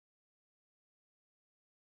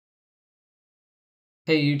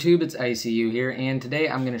Hey YouTube, it's ICU here, and today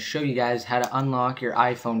I'm going to show you guys how to unlock your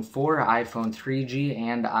iPhone 4, iPhone 3G,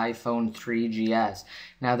 and iPhone 3GS.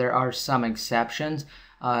 Now there are some exceptions.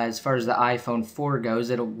 As far as the iPhone 4 goes,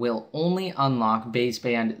 it will only unlock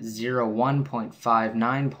baseband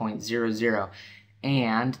 01.59.00.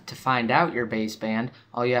 And to find out your baseband,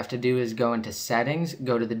 all you have to do is go into Settings,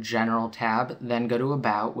 go to the General tab, then go to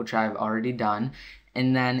About, which I've already done,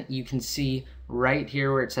 and then you can see right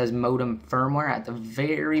here where it says modem firmware at the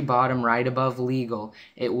very bottom right above legal,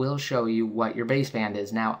 it will show you what your baseband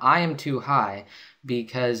is. Now I am too high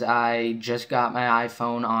because I just got my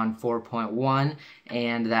iPhone on 4.1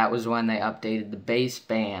 and that was when they updated the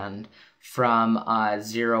baseband from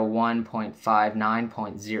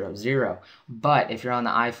 01.59.00. But if you're on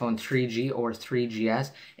the iPhone 3G or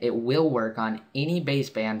 3GS, it will work on any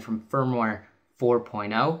baseband from firmware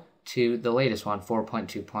 4.0 to the latest one,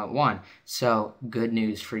 4.2.1. So good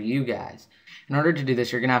news for you guys. In order to do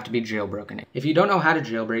this, you're going to have to be jailbroken. If you don't know how to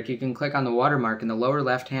jailbreak, you can click on the watermark in the lower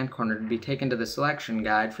left-hand corner to be taken to the selection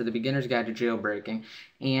guide for the beginner's guide to jailbreaking,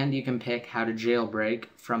 and you can pick how to jailbreak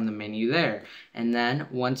from the menu there. And then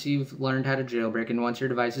once you've learned how to jailbreak and once your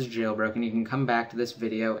device is jailbroken, you can come back to this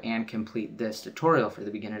video and complete this tutorial for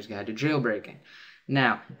the beginner's guide to jailbreaking.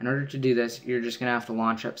 Now, in order to do this, you're just going to have to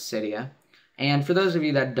launch up Cydia. And for those of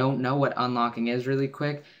you that don't know what unlocking is really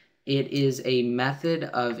quick, it is a method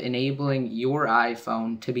of enabling your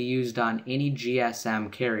iPhone to be used on any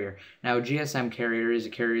GSM carrier. Now, a GSM carrier is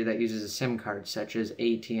a carrier that uses a SIM card, such as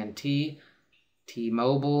at&t,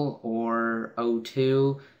 T-Mobile, or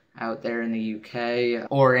O2 out there in the UK,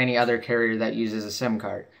 or any other carrier that uses a SIM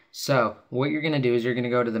card. So what you're going to do is you're going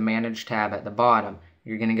to go to the Manage tab at the bottom.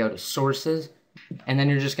 You're going to go to Sources, and then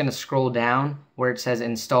you're just going to scroll down where it says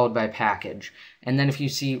installed by package. And then if you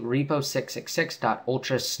see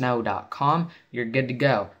repo666.ultrasn0w.com, you're good to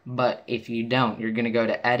go. But if you don't, you're going to go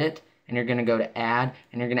to edit and you're going to go to add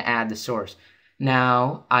and you're going to add the source.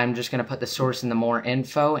 Now, I'm just going to put the source in the more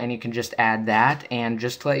info and you can just add that. And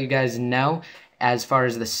just to let you guys know, as far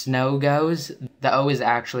as the snow goes, the O is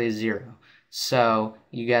actually a 0. So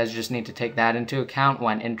you guys just need to take that into account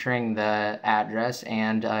when entering the address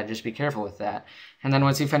and just be careful with that. And then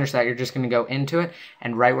once you finish that, you're just going to go into it,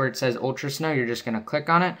 and right where it says Ultrasn0w, you're just going to click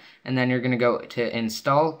on it, and then you're going to go to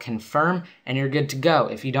install, confirm, and you're good to go.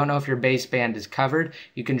 If you don't know if your baseband is covered,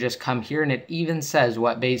 you can just come here, and it even says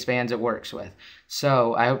what basebands it works with.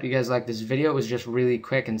 So I hope you guys liked this video. It was just really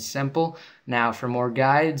quick and simple. Now for more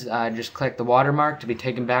guides, just click the watermark to be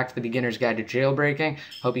taken back to the beginner's guide to jailbreaking.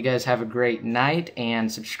 Hope you guys have a great night,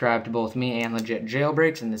 and subscribe to both me and Legit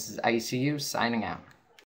Jailbreaks, and this is ICU signing out.